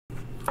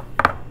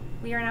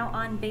We are now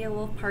on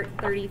Beowulf Part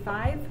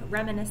 35,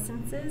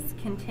 Reminiscences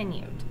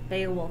Continued,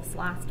 Beowulf's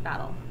Last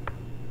Battle.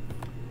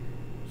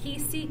 He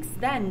seeks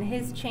then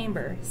his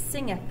chamber,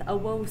 singeth a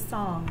woe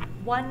song,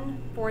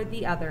 one for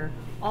the other,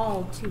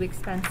 all too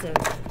expensive,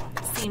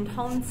 seemed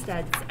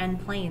homesteads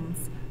and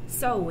plains.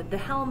 So the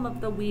helm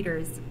of the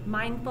Weeders,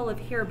 mindful of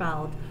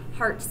Hirbald,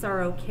 heart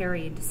sorrow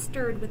carried,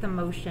 stirred with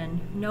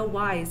emotion, no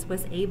wise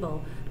was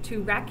able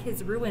to wreak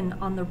his ruin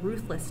on the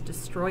ruthless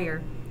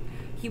destroyer.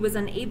 He was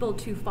unable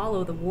to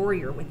follow the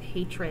warrior with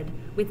hatred,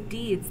 with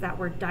deeds that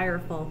were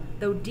direful,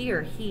 though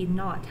dear he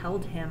not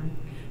held him.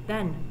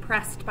 Then,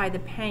 pressed by the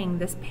pang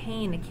this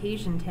pain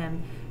occasioned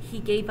him, he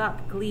gave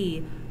up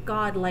glee,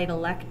 God-light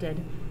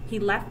elected. He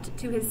left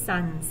to his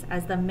sons,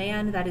 as the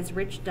man that is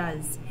rich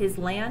does, his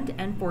land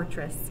and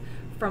fortress.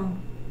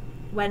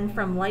 When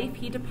from life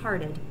he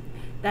departed,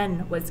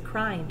 then was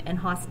crime and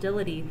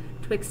hostility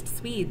twixt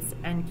Swedes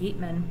and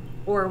Geatmen,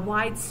 or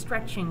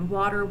wide-stretching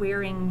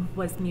water-wearing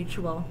was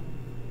mutual.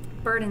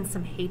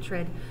 Burdensome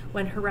hatred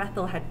when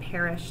Hrethel had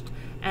perished,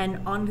 and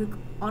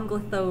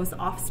Onglitho's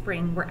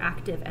offspring were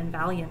active and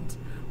valiant,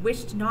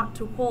 wished not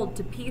to hold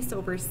to peace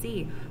over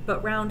sea,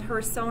 but round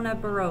Hersona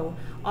Barrow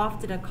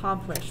often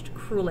accomplished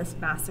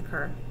cruelest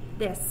massacre.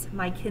 This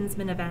my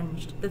kinsman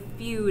avenged, the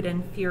feud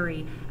and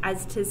fury,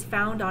 as 'tis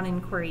found on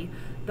inquiry,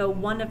 though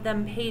one of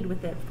them paid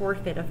with it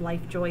forfeit of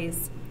life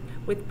joys.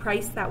 With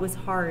price that was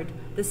hard,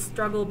 the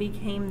struggle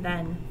became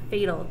then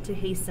fatal to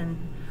Hasten,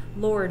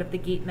 lord of the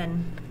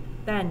Geatmen.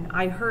 Then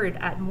I heard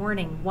at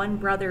morning one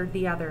brother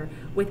the other,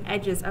 with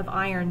edges of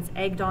irons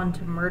egged on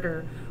to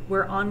murder,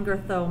 where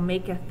Ongertho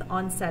maketh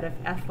onset of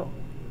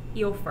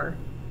Eofor.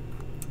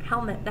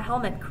 The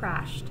helmet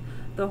crashed,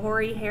 the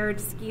hoary-haired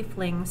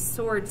skeefling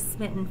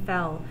sword-smitten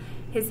fell.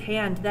 His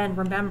hand then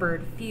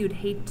remembered feud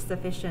hate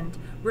sufficient,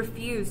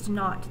 refused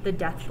not the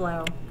death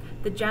blow.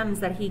 The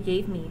gems that he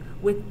gave me,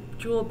 with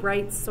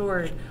jewel-bright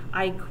sword,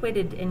 I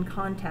quitted in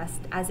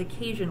contest as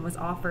occasion was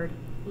offered.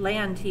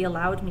 Land he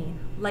allowed me,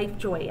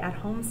 life-joy at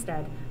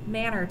homestead,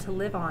 manor to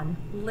live on,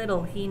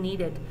 little he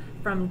needed,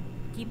 from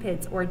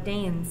Gepids or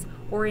Danes,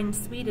 or in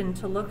Sweden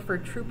to look for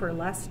trooper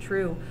less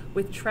true,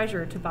 with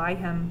treasure to buy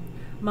him.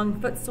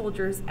 'Mong foot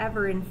soldiers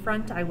ever in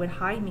front I would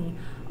hie me,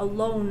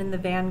 alone in the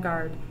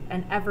vanguard,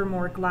 and ever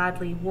more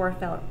gladly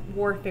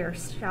warfare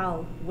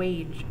shall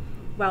wage.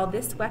 While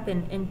this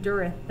weapon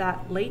endureth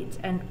that late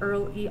and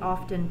early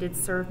often did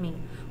serve me,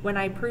 when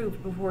I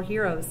proved before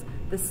heroes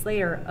the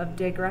slayer of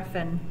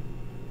Degreffin.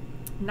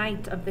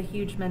 Knight of the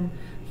Hugeman,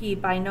 he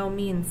by no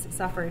means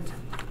suffered.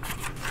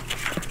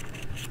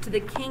 To the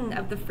king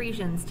of the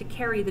Frisians to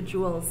carry the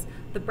jewels,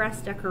 the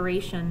breast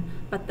decoration,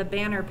 but the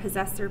banner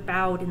possessor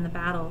bowed in the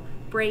battle.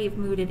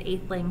 Brave-mooded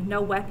atheling,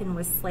 no weapon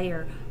was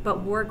slayer, but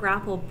war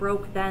grapple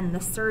broke then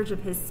the surge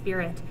of his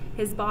spirit,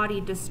 his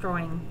body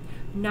destroying.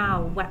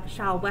 Now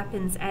shall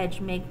weapon's edge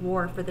make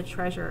war for the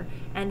treasure,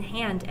 and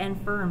hand and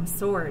firm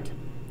sword.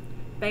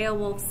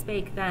 Beowulf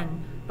spake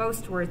then,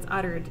 boast words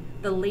uttered,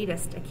 the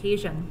latest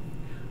occasion.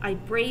 I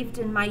braved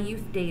in my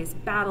youth days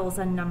battles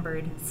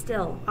unnumbered.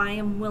 Still, I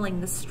am willing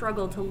the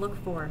struggle to look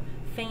for,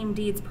 fame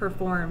deeds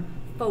perform,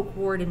 folk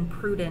warden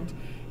prudent,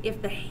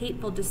 if the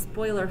hateful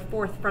despoiler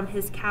forth from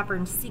his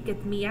cavern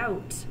seeketh me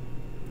out.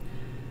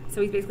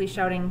 So he's basically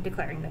shouting,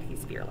 declaring that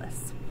he's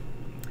fearless.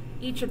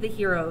 Each of the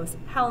heroes,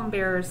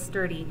 helm-bearers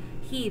sturdy,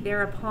 he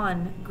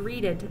thereupon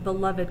greeted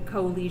beloved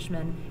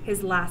co-liegeman,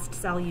 his last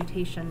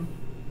salutation.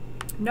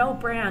 No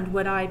brand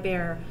would I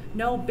bear,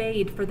 no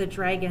bade for the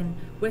dragon,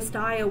 wist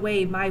I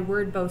away my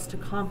word boast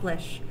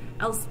accomplish.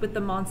 Else with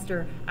the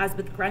monster, as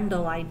with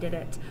Grendel I did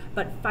it,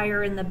 but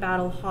fire in the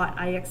battle hot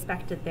I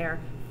expected there,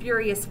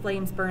 furious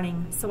flames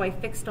burning, so I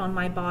fixed on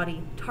my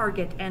body,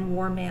 target and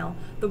war mail,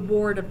 the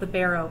ward of the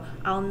barrow,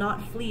 I'll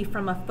not flee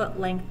from a foot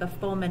length the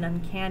foeman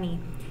uncanny,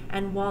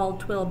 and while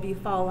 'twill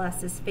befall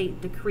us as fate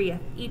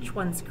decreeth, each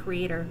one's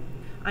creator.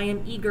 I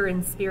am eager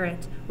in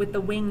spirit, with the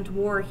winged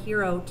war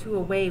hero to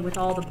away with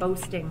all the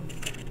boasting.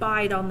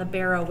 Bide on the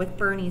barrow with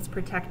Bernies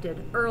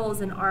protected,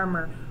 earls in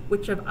armor,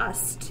 which of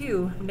us,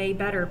 too, may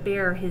better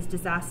bear his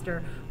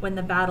disaster when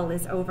the battle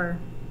is over.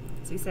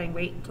 So he's saying,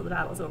 wait until the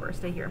battle is over,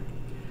 stay here.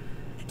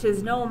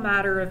 'Tis no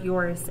matter of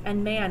yours,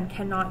 and man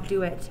cannot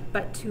do it,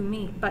 but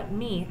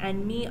me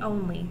and me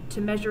only,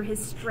 to measure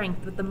his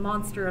strength with the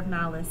monster of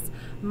malice,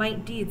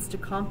 might deeds to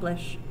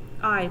accomplish.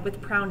 I,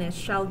 with prowess,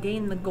 shall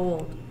gain the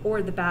gold,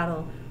 or the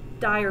battle.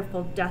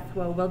 Direful death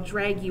woe will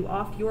drag you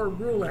off your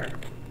ruler.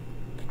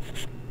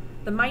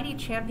 The mighty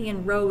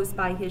champion rose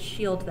by his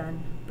shield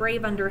then,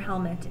 brave under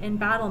helmet, in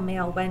battle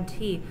mail went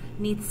he,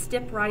 neath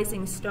stip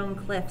rising stone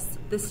cliffs,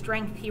 the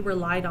strength he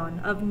relied on,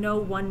 of no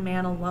one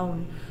man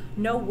alone,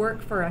 no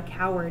work for a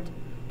coward.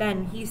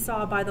 Then he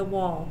saw by the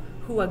wall,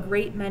 who a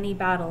great many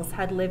battles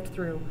had lived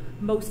through,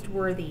 most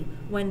worthy,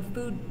 when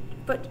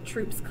foot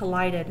troops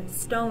collided,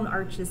 stone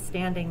arches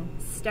standing,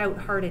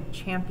 stout-hearted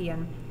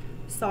champion.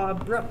 Saw a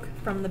brook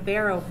from the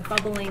barrow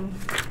bubbling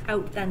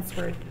out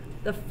thenceward.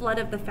 The flood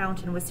of the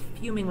fountain was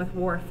fuming with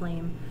war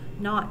flame,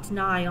 not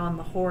nigh on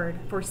the horde,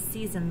 for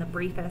season the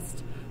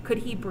briefest. Could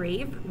he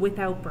brave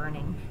without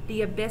burning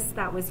the abyss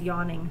that was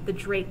yawning? The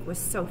drake was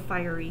so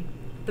fiery.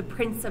 The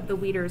prince of the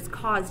Weders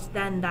caused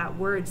then that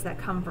words that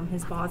come from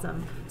his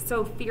bosom.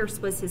 So fierce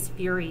was his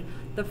fury,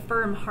 the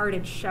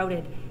firm-hearted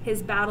shouted.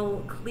 His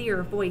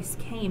battle-clear voice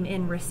came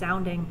in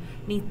resounding.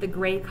 Neath the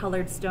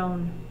gray-colored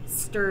stone,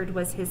 stirred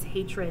was his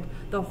hatred.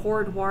 The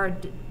horde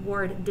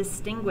ward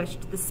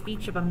distinguished the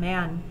speech of a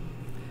man.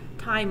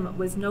 Time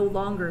was no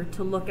longer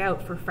to look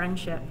out for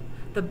friendship.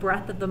 The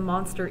breath of the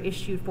monster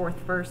issued forth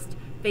first,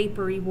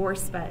 vapory war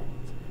sweat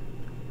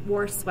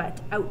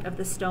out of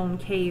the stone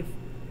cave.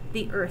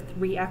 The earth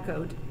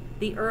re-echoed.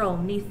 The earl,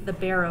 neath the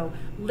barrow,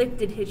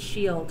 lifted his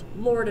shield,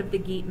 lord of the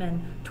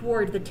Geatmen,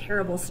 toward the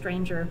terrible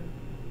stranger.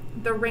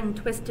 The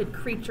ring-twisted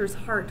creature's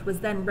heart was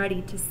then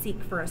ready to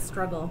seek for a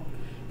struggle.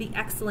 The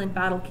excellent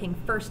battle king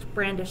first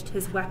brandished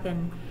his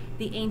weapon,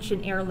 the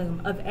ancient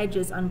heirloom of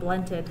edges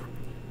unblunted.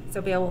 So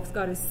Beowulf's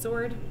got his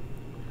sword.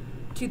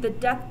 To the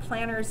death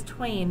planners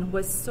twain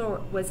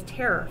was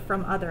terror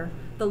from other.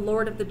 The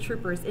lord of the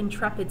troopers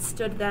intrepid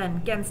stood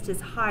then 'gainst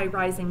his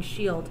high-rising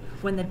shield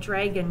when the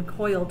dragon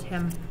coiled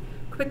him.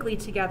 Quickly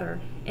together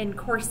in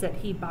corset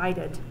he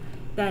bided.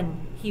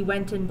 Then he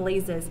went in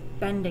blazes,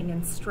 bending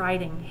and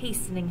striding,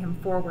 hastening him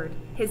forward.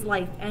 His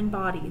life and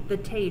body the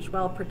Tage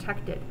well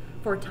protected,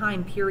 for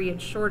time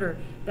period shorter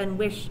than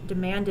wish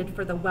demanded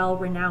for the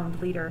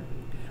well-renowned leader.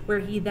 Where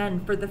he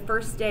then for the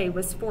first day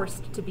was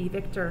forced to be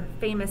victor,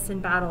 famous in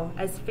battle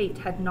as fate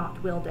had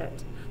not willed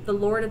it. The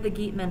lord of the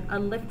Geatmen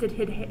unlifted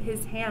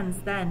his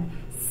hands then,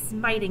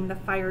 smiting the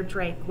fire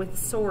drake with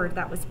sword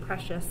that was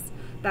precious,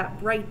 that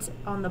bright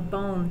on the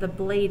bone the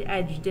blade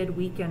edge did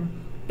weaken,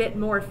 bit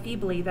more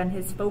feebly than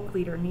his folk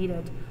leader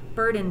needed,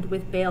 burdened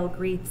with bale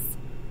griefs.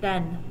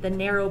 Then the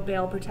narrow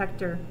bale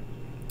protector,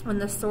 when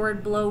the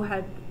sword blow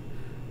had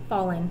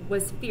fallen,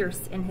 was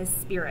fierce in his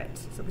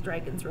spirit. So the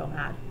dragon's real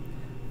mad.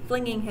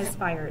 Flinging his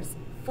fires,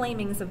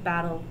 flamings of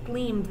battle,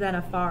 gleamed then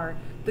afar.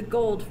 The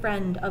gold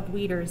friend of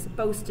Weders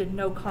boasted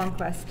no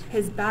conquest.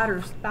 His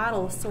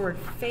battle sword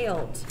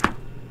failed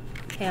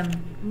him,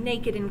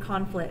 naked in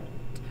conflict,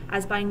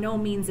 as by no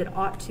means it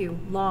ought to,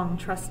 long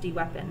trusty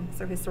weapon.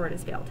 So his sword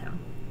has failed him.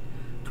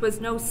 'Twas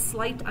no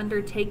slight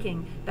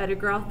undertaking that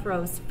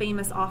Igrothros's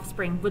famous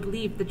offspring would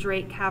leave the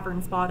Drake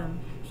cavern's bottom.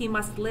 He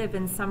must live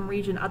in some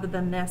region other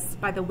than this,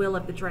 by the will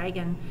of the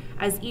dragon,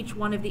 as each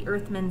one of the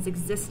earthmen's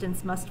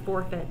existence must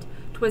forfeit.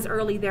 'Twas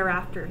early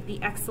thereafter the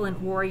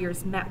excellent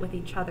warriors met with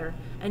each other.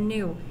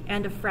 Anew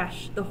and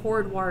afresh the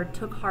horde ward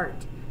took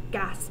heart.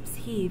 Gasps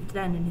heaved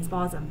then in his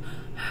bosom.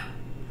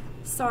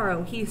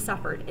 Sorrow he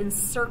suffered,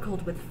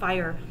 encircled with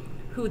fire,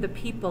 who the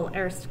people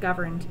erst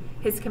governed.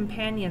 His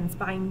companions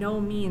by no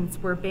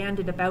means were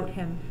banded about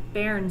him,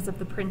 bairns of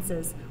the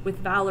princes, with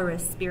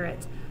valorous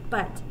spirit,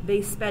 but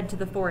they sped to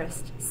the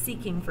forest,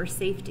 seeking for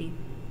safety.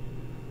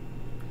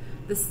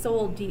 The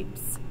soul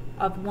deeps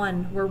of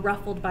one were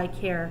ruffled by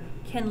care.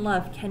 Kin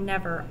love can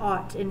never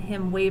aught in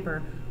him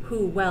waver,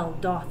 who well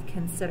doth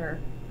consider.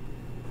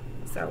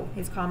 So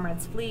his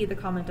comrades flee, the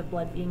comment of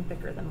blood being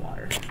thicker than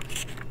water.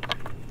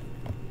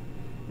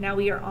 Now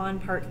we are on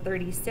part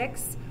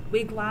 36.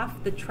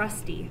 Wiglaf the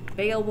Trusty.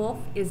 Beowulf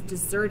is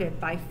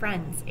deserted by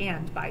friends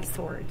and by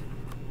sword.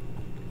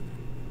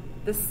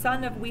 The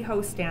son of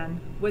Wehostan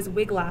was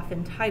Wiglaf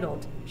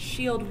entitled,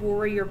 shield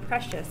warrior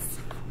precious,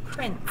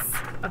 prince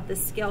of the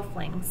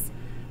Scaleflings,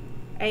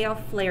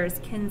 Eoflair's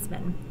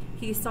kinsman.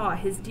 He saw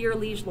his dear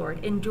liege lord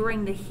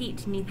enduring the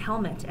heat neath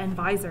helmet and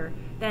visor.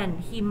 Then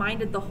he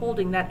minded the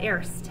holding that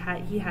erst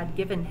he had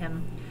given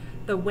him.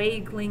 The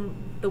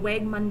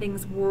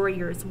Wagmunding's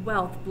warriors'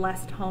 wealth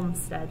blessed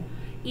homestead.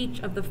 Each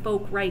of the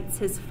folk rights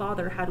his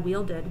father had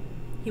wielded.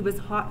 He was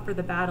hot for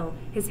the battle.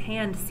 His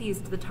hand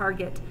seized the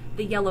target,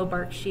 the yellow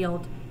bark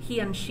shield. He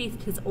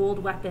unsheathed his old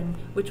weapon,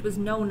 which was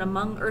known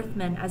among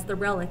earthmen as the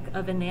relic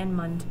of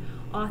Anandmund,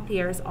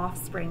 Othier's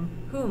offspring,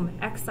 whom,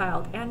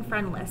 exiled and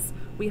friendless,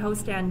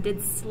 Wehostan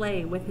did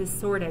slay with his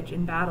sword edge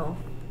in battle,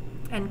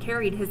 and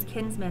carried his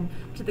kinsman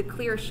to the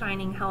clear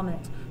shining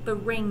helmet, the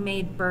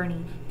ring-made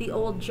byrnie, the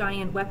old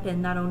giant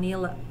weapon that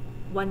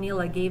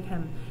Wanila gave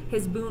him,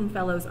 his boon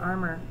fellow's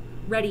armor,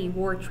 ready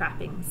war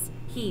trappings.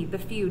 He, the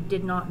feud,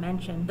 did not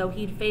mention, though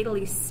he'd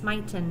fatally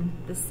smitten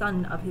the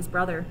son of his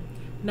brother.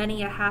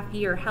 Many a half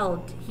year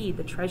held he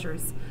the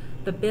treasures,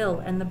 the bill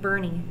and the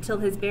byrnie, till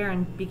his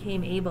baron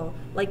became able,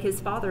 like his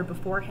father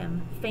before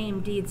him, fame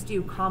deeds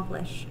do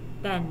accomplish.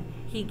 Then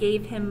he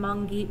gave him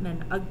 'mong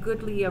Geatmen a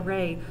goodly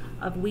array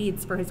of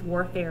weeds for his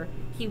warfare.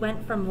 He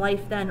went from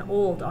life then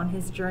old on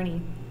his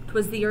journey.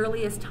 'Twas the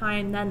earliest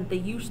time then the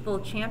youthful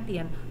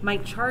champion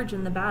might charge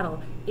in the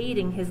battle,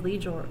 aiding his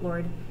liege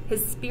lord.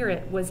 His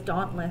spirit was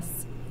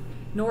dauntless,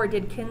 nor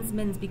did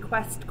kinsman's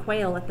bequest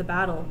quail at the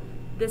battle.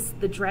 This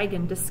the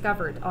dragon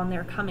discovered on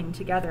their coming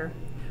together.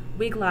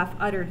 Wiglaf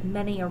uttered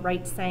many a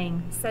right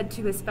saying, said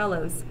to his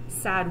fellows,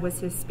 sad was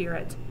his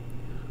spirit.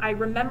 I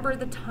remember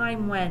the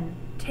time when,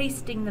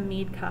 tasting the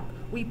mead cup,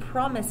 we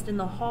promised in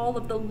the hall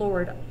of the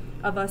Lord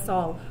of us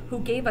all, who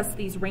gave us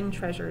these ring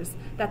treasures,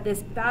 that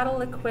this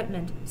battle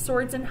equipment,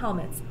 swords and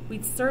helmets,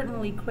 we'd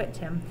certainly quit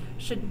him,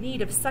 should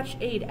need of such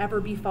aid ever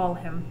befall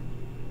him.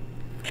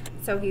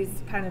 So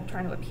he's kind of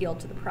trying to appeal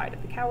to the pride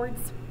of the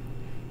cowards.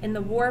 In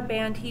the war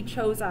band he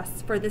chose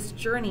us for this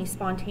journey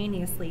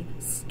spontaneously,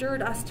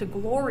 stirred us to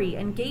glory,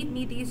 and gave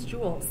me these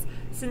jewels,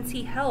 since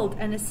he held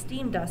and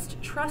esteemed us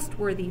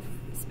trustworthy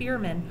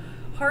spearmen,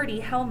 hardy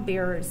helm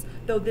bearers,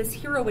 though this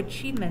hero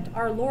achievement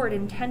our Lord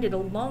intended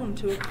alone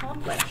to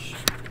accomplish.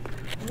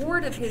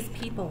 Ward of his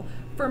people,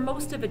 for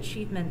most of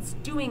achievements,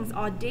 doings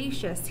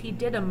audacious he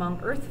did among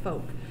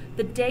earthfolk.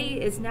 The day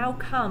is now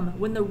come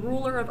when the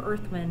ruler of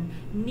Earthwind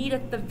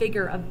needeth the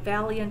vigor of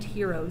valiant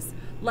heroes.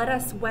 Let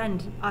us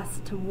wend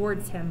us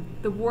towards him,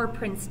 the war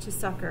prince to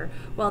succor,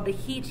 while the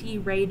heat ye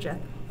rageth,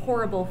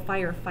 horrible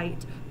fire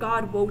fight.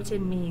 God wot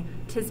in me,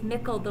 'tis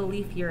mickle the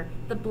leaf year,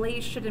 the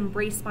blaze should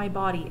embrace my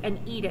body, and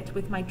eat it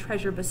with my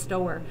treasure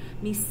bestower.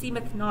 Me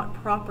seemeth not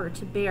proper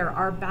to bear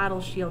our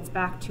battle shields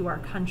back to our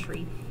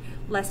country,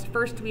 lest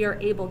first we are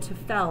able to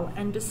fell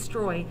and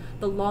destroy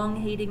the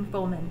long-hating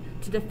foeman,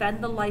 to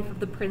defend the life of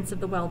the prince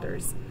of the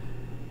welders.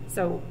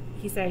 So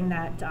he's saying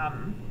that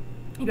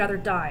he'd rather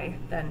die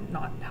than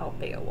not help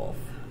Beowulf,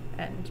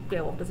 and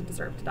Beowulf doesn't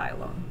deserve to die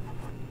alone.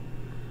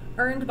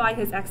 Earned by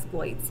his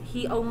exploits,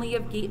 he only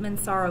of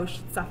Geatman's sorrow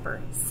should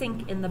suffer,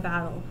 sink in the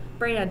battle.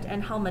 Brand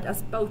and helmet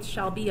us both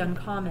shall be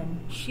uncommon,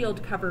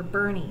 shield cover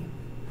burny.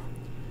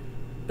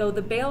 Though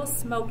the bale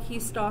smoke he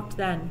stalked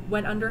then,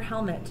 went under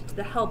helmet to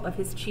the help of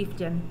his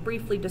chieftain,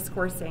 briefly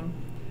discoursing.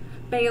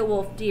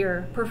 Beowulf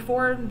dear,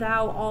 perform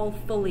thou all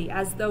fully,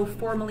 as thou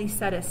formerly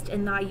saidst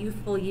in thy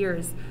youthful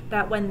years,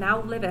 that when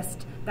thou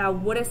livest, thou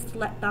wouldest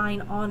let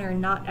thine honor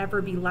not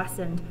ever be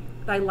lessened.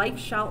 Thy life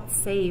shalt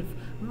save,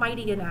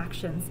 mighty in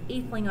actions,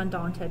 atheling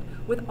undaunted,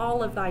 with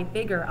all of thy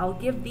vigor I'll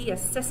give thee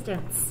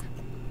assistance.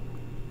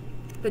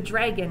 The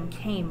dragon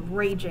came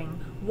raging,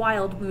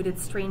 wild-mooded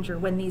stranger,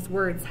 when these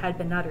words had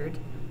been uttered.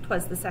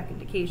 'Twas the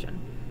second occasion,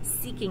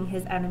 seeking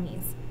his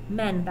enemies,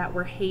 men that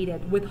were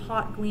hated, with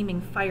hot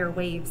gleaming fire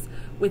waves,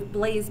 with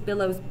blaze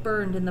billows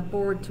burned in the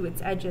board to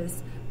its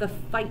edges. The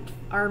fight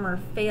armor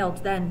failed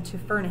then to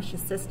furnish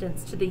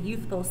assistance to the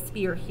youthful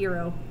spear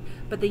hero,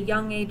 but the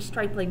young-aged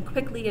stripling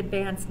quickly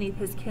advanced neath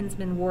his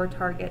kinsman war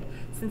target,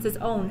 since his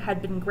own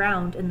had been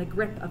ground in the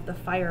grip of the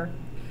fire.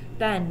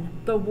 Then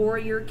the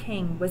warrior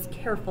king was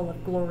careful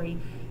of glory.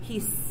 He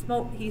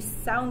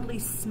soundly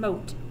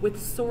smote with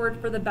sword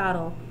for the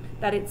battle,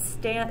 that it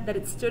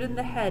stood in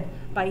the head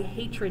by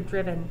hatred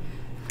driven.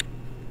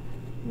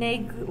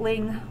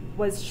 Nagling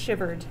was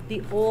shivered.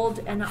 The old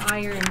and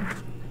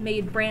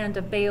iron-made brand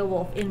of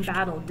Beowulf in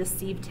battle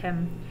deceived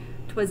him.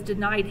 'Twas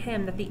denied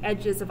him that the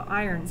edges of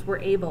irons were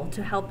able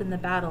to help in the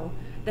battle.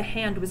 The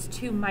hand was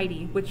too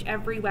mighty, which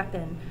every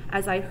weapon,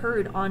 as I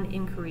heard on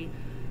inquiry,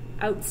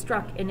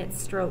 outstruck in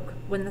its stroke.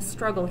 When the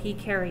struggle he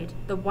carried,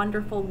 the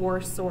wonderful war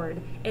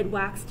sword, it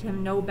waxed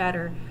him no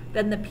better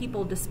than the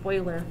people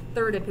despoiler,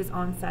 third of his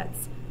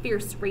onsets.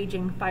 Fierce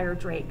raging fire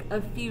drake,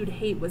 of feud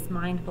hate was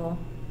mindful,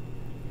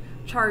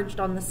 charged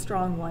on the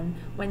strong one,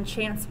 when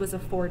chance was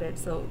afforded.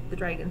 So the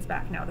dragon's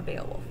back now to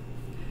Beowulf.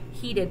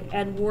 Heated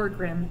and war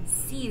grim,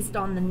 seized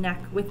on the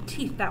neck with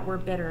teeth that were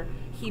bitter,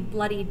 he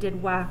bloody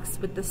did wax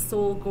with the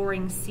soul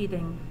goring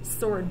seething,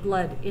 sword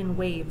blood in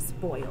waves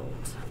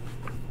boiled.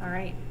 All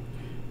right,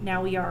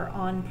 now we are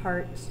on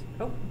part,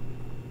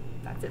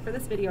 that's it for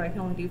this video. I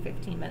can only do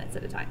 15 minutes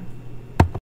at a time.